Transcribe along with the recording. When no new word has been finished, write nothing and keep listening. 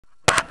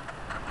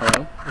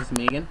Hello, this is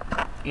Megan,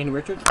 Andy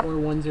Richards, or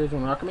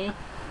 101 Rocket Man,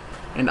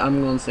 and I'm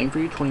going to sing for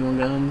you 21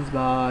 Guns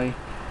by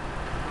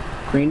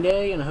Green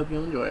Day, and I hope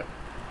you'll enjoy it.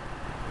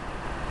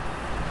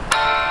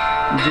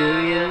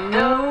 Do you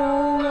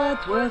know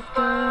what's worth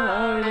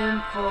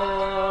fighting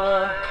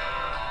for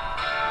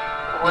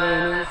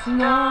when it's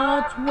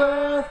not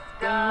worth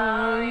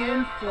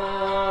dying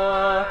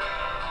for?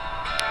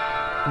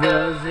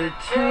 Does it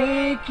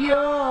take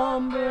your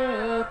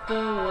breath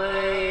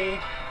away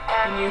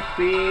and you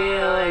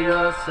feel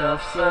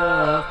yourself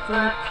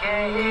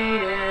suffocating?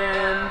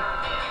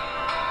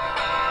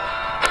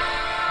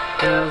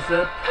 Does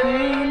the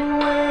pain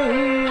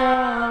weigh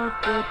out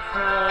the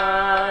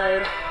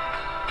pride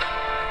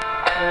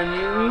and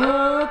you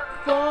look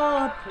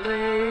for a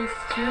place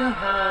to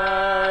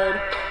hide?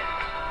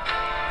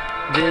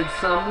 Did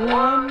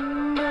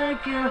someone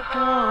break your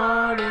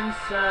heart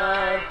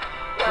inside?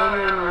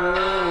 You're in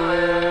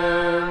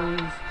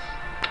ruins.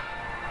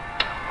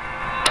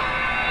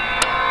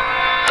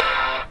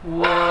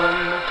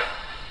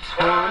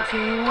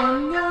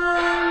 121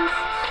 guns,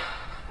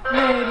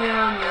 lay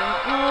down your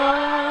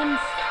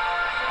arms,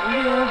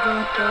 give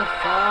up the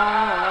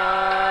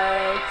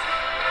fight.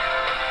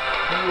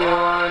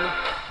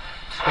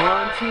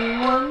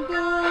 121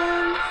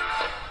 guns,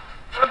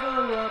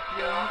 throw up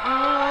your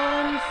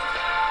arms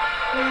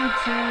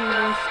into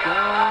the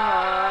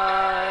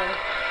sky.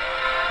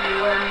 You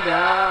and I.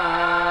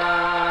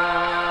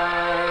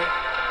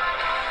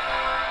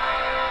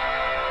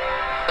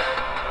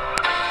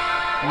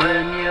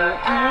 When you're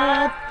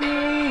at the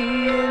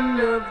end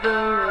of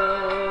the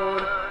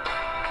road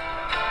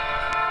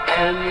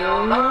and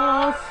you're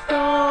lost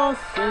all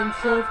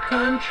sense of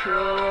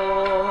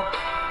control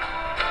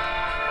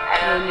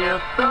and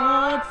your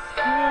thoughts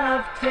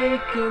have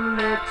taken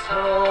their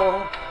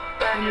toll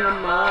and your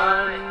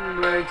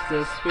mind breaks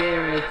the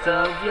spirit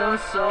of your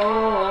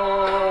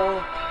soul.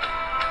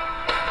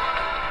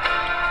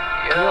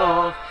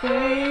 Your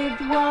faith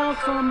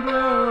walks on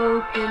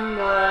broken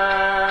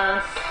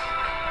glass,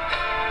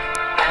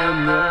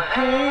 and the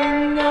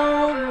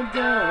hangover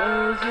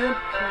doesn't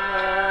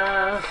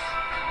pass.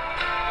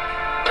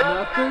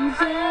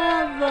 Nothing's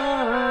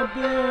ever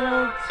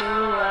built to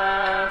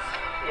last.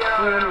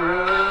 You're in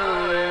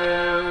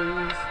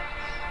ruins.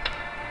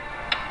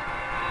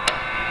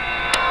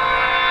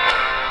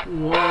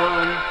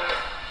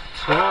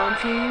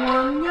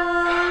 121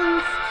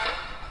 guns,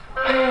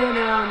 lay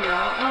down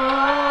your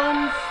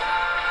arms,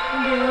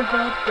 give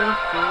up the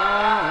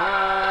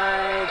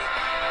fight.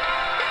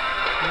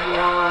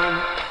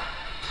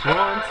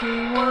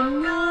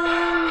 121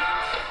 guns,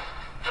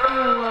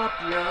 throw up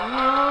your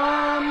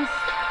arms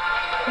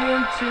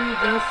into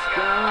the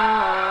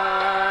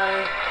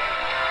sky.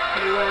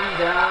 You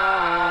and I.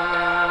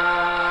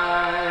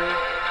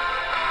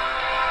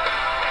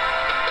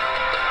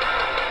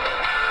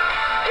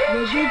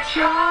 Did you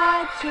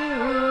try to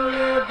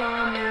live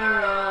on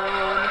your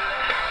own?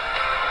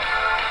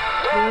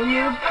 Will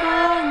you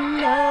burn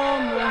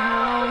down the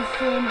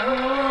house and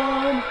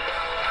home?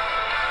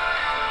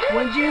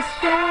 Would you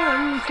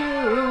stand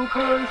too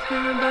close to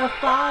the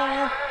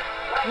fire?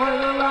 Were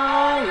the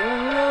liar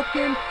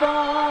looking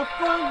for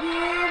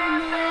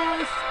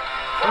forgiveness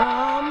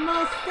from a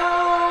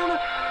stone?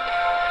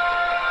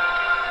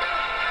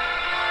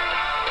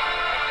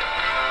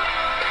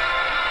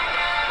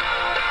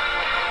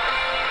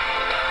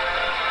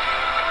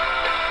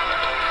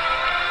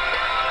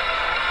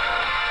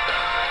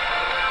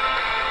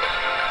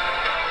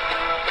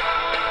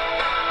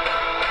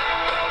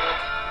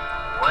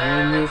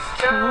 When it's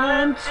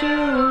time to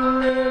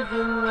live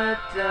and let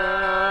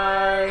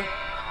die,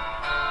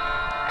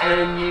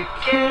 and you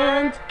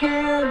can't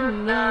get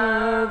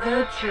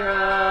another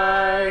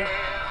try,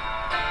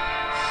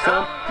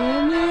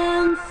 something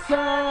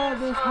inside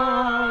this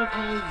heart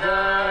has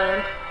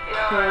died.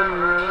 You're in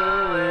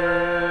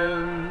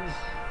ruins.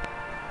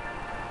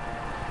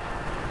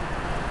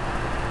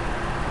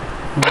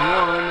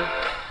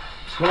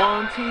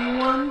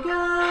 121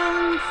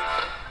 guns,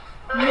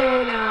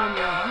 lay down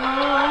your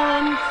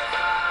arms,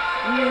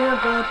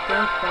 give up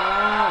the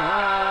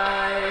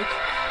fight.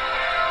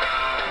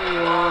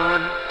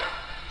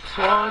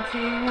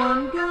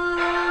 121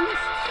 guns,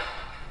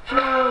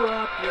 throw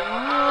up your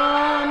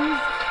arms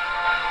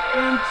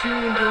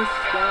into the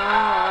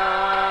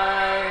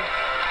sky.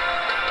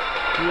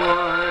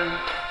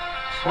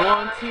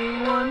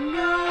 121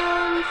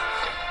 guns,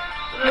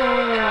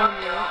 lay down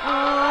your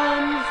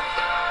arms,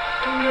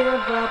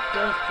 give up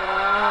the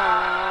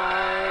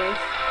fight.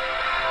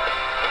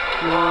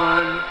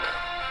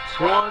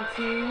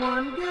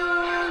 121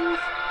 guns,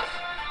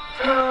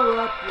 throw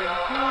up your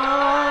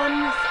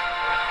arms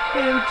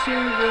into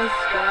the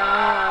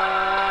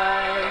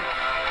sky.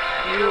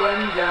 You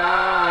and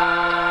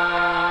I.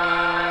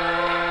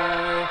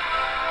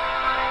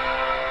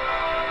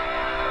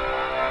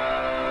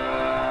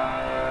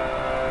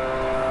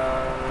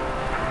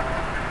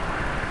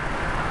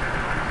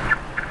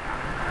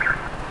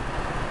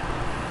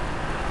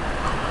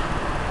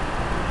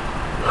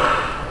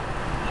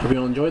 Hope you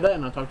all enjoyed that,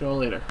 and I'll talk to you all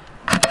later.